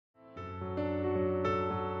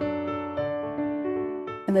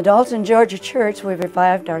In the Dalton, Georgia church, we've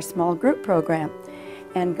revived our small group program,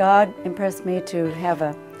 and God impressed me to have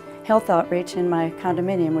a health outreach in my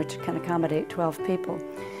condominium, which can accommodate 12 people.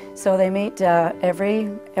 So they meet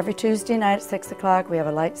every Tuesday night at 6 o'clock. We have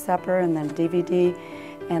a light supper and then DVD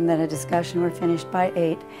and then a discussion. We're finished by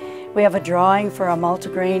 8. We have a drawing for a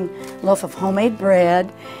multigrain loaf of homemade bread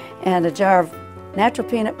and a jar of natural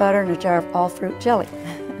peanut butter and a jar of all-fruit jelly.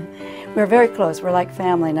 We're very close. We're like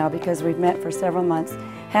family now because we've met for several months.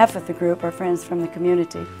 Half of the group are friends from the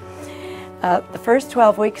community. The first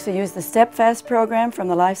 12 weeks we use the Step Fast program from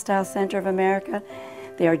the Lifestyle Center of America.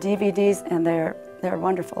 They are DVDs and they're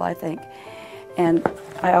wonderful, I think. And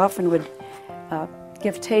I often would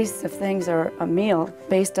give tastes of things or a meal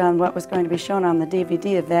based on what was going to be shown on the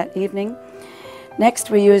DVD of that evening.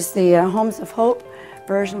 Next we use the Homes of Hope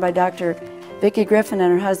version by Dr. Vicki Griffin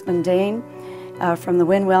and her husband Dane from the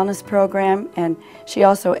Win Wellness program, and she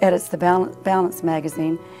also edits the Balance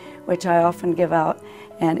magazine, which I often give out,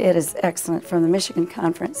 and it is excellent, from the Michigan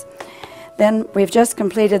Conference. Then we've just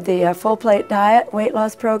completed the Full Plate Diet weight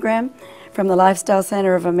loss program from the Lifestyle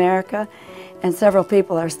Center of America, and several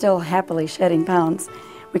people are still happily shedding pounds.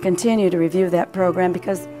 We continue to review that program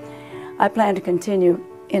because I plan to continue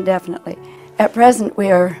indefinitely. At present, we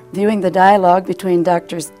are viewing the dialogue between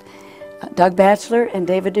Drs. Doug Batchelor and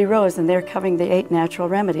David D. Rose, and they're covering the 8 natural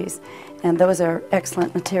remedies, and those are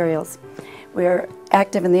excellent materials. We are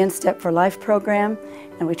active in the In Step for Life program,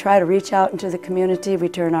 and we try to reach out into the community. We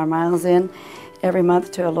turn our miles in every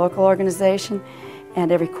month to a local organization,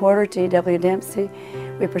 and every quarter to E.W. Dempsey.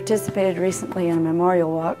 We participated recently in a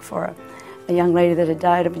memorial walk for a young lady that had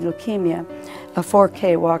died of leukemia, a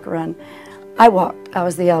 4K walk run. I walked. I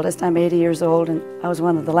was the eldest. I'm 80 years old, and I was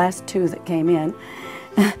one of the last 2 that came in.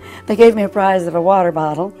 They gave me a prize of a water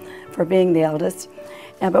bottle for being the eldest,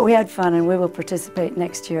 but we had fun, and we will participate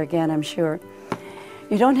next year again, I'm sure.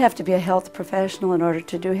 You don't have to be a health professional in order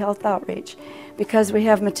to do health outreach, because we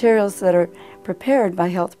have materials that are prepared by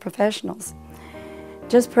health professionals.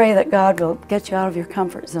 Just pray that God will get you out of your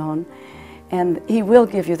comfort zone, and He will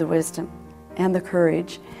give you the wisdom and the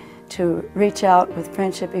courage to reach out with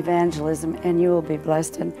friendship evangelism, and you will be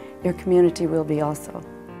blessed, and your community will be also.